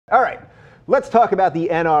All right, let's talk about the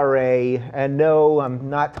NRA. And no, I'm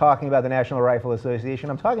not talking about the National Rifle Association.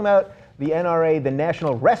 I'm talking about the NRA, the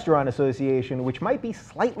National Restaurant Association, which might be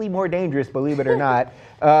slightly more dangerous, believe it or not.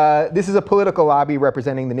 This is a political lobby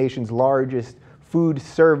representing the nation's largest food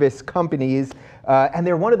service companies. And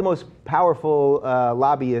they're one of the most powerful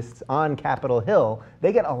lobbyists on Capitol Hill.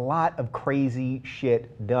 They get a lot of crazy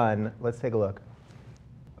shit done. Let's take a look.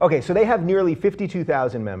 Okay, so they have nearly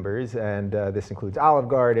 52,000 members, and this includes Olive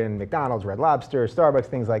Garden, McDonald's, Red Lobster, Starbucks,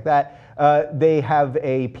 things like that. They have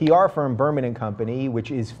a PR firm, Berman & Company, which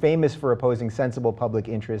is famous for opposing sensible public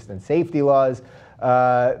interest and safety laws.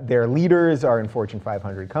 Their leaders are in Fortune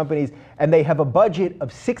 500 companies, and they have a budget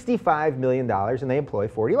of $65 million, and they employ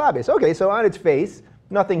 40 lobbyists. Okay, so on its face,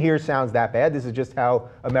 nothing here sounds that bad. This is just how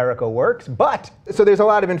America works. But, so there's a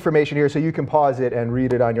lot of information here, so you can pause it and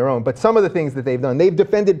read it on your own. But some of the things that they've done, they've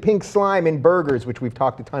defended pink slime in burgers, which we've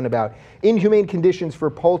talked a ton about. Inhumane conditions for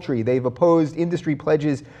poultry. They've opposed industry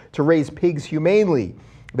pledges to raise pigs humanely.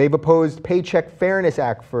 They've opposed Paycheck Fairness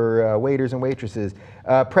Act for waiters and waitresses,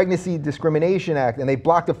 Pregnancy Discrimination Act, and they've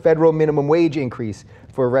blocked a federal minimum wage increase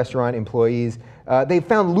for restaurant employees. They've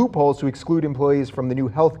found loopholes to exclude employees from the new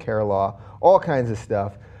health care law, all kinds of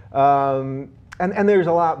stuff. And there's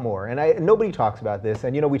a lot more. And nobody talks about this.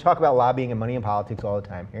 And you know, we talk about lobbying and money in politics all the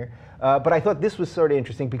time here. But I thought this was sort of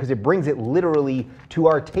interesting because it brings it literally to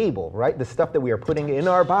our table, right? The stuff that we are putting in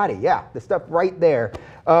our body. Yeah, the stuff right there.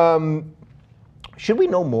 Should we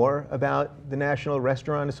know more about the National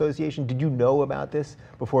Restaurant Association? Did you know about this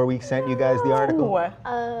before we sent you guys the article?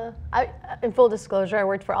 In full disclosure, I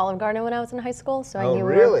worked for Olive Garden when I was in high school, so I knew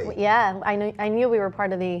really? we were. Yeah, I knew we were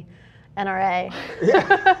part of the NRA.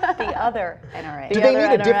 Yeah. The other NRA. Do they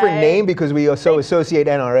need a different name because we so associate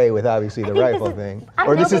NRA with obviously the rifle thing?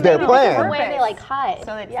 Or this is their plan? This is the way they like hide.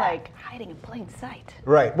 So it's like hiding in plain sight.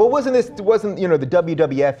 Right. Well, wasn't you know, the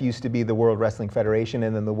WWF used to be the World Wrestling Federation,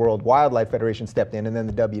 and then the World Wildlife Federation stepped in, and then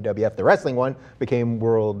the WWF, the wrestling one, became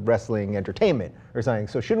World Wrestling Entertainment or something.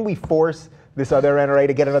 So shouldn't we force this other NRA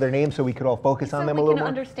to get another name so we could all focus on them a little more? So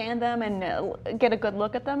we can understand them and get a good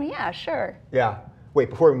look at them? Yeah, sure. Yeah. Wait,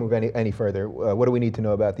 before we move any further, what do we need to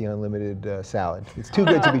know about the unlimited salad? It's too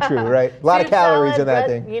good to be true, right? A lot of calories in that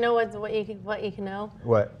thing. You know what you can know?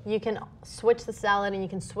 What? You can switch the salad and you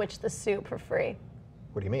can switch the soup for free.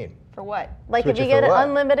 What do you mean? For what? Like if you get an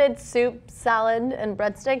unlimited soup, salad, and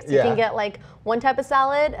breadsticks, you can get like one type of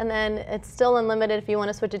salad, and then it's still unlimited if you want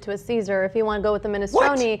to switch it to a Caesar, if you want to go with the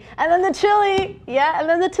minestrone, and then the chili, and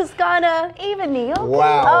then the Toscana. Even Neil?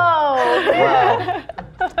 Wow. Oh.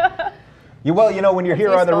 Wow. Well, you know, when you're here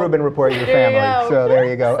on the Rubin Report, you're family. So there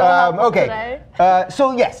you go. Okay.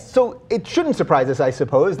 So yes, so it shouldn't surprise us, I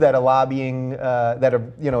suppose, that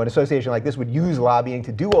an association like this would use lobbying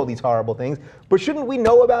to do all these horrible things. But shouldn't we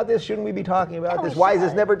know about this? Shouldn't we be talking about this? Why is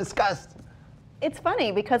this never discussed? It's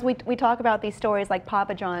funny because we talk about these stories like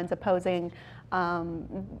Papa John's opposing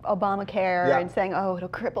Obamacare and saying, oh, it'll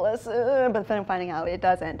cripple us, but then finding out it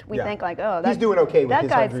doesn't. We think like, oh, he's doing okay with his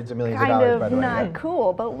guy's hundreds of millions of dollars, by the way. Not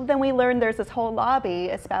cool. But then we learn there's this whole lobby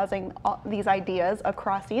espousing these ideas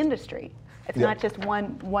across the industry. It's not just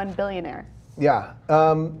one billionaire. Yeah.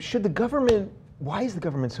 Should the government? Why is the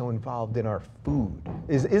government so involved in our food?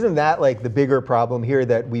 Isn't that like the bigger problem here,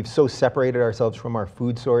 that we've so separated ourselves from our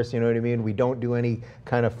food source, you know what I mean? We don't do any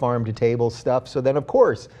kind of farm-to-table stuff. So then, of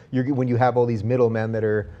course, when you have all these middlemen that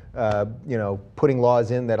are, putting laws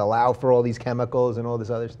in that allow for all these chemicals and all this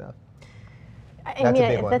other stuff. I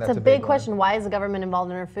mean, that's a big question. Why is the government involved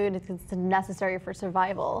in our food? It's necessary for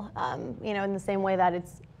survival. In the same way that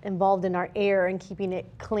it's involved in our air and keeping it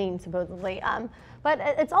clean, supposedly. But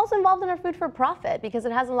it's also involved in our food for profit because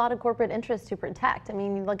it has a lot of corporate interests to protect. I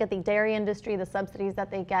mean, you look at the dairy industry, the subsidies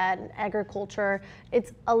that they get, agriculture.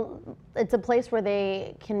 It's a place where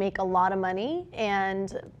they can make a lot of money,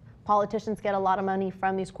 and politicians get a lot of money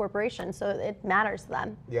from these corporations, so it matters to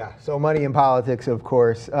them. Yeah, so money in politics, of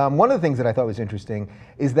course. One of the things that I thought was interesting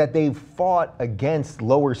is that they've fought against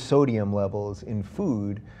lower sodium levels in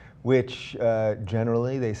food, which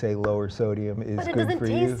generally they say lower sodium is good for you. But it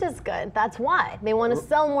doesn't taste as good. That's why. They want to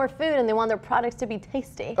sell more food and they want their products to be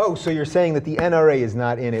tasty. Oh, so you're saying that the NRA is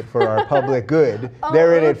not in it for our public good.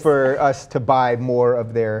 They're in it for us to buy more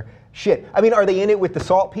of their shit. I mean, are they in it with the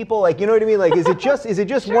salt people? Like, you know what I mean? Like, is it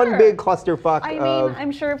just Sure. one big clusterfuck? I mean,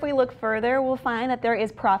 I'm sure if we look further, we'll find that there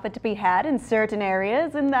is profit to be had in certain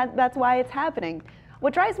areas, and that's why it's happening.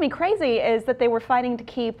 What drives me crazy is that they were fighting to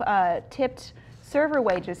keep tipped server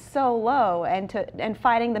wages so low and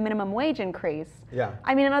fighting the minimum wage increase. Yeah.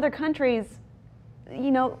 I mean, in other countries,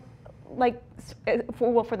 you know, like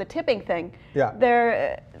for the tipping thing,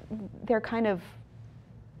 they're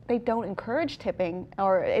they don't encourage tipping,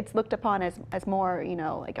 or it's looked upon as more, you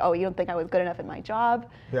know, like, oh, you don't think I was good enough in my job.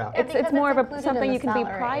 Yeah. It's more of something you can be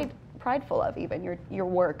prideful of, even your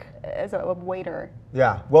work as a waiter.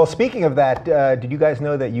 Yeah. Well, speaking of that, did you guys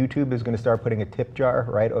know that YouTube is going to start putting a tip jar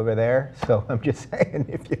right over there? So I'm just saying,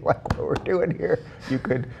 if you like what we're doing here, you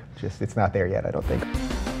could just, it's not there yet, I don't think.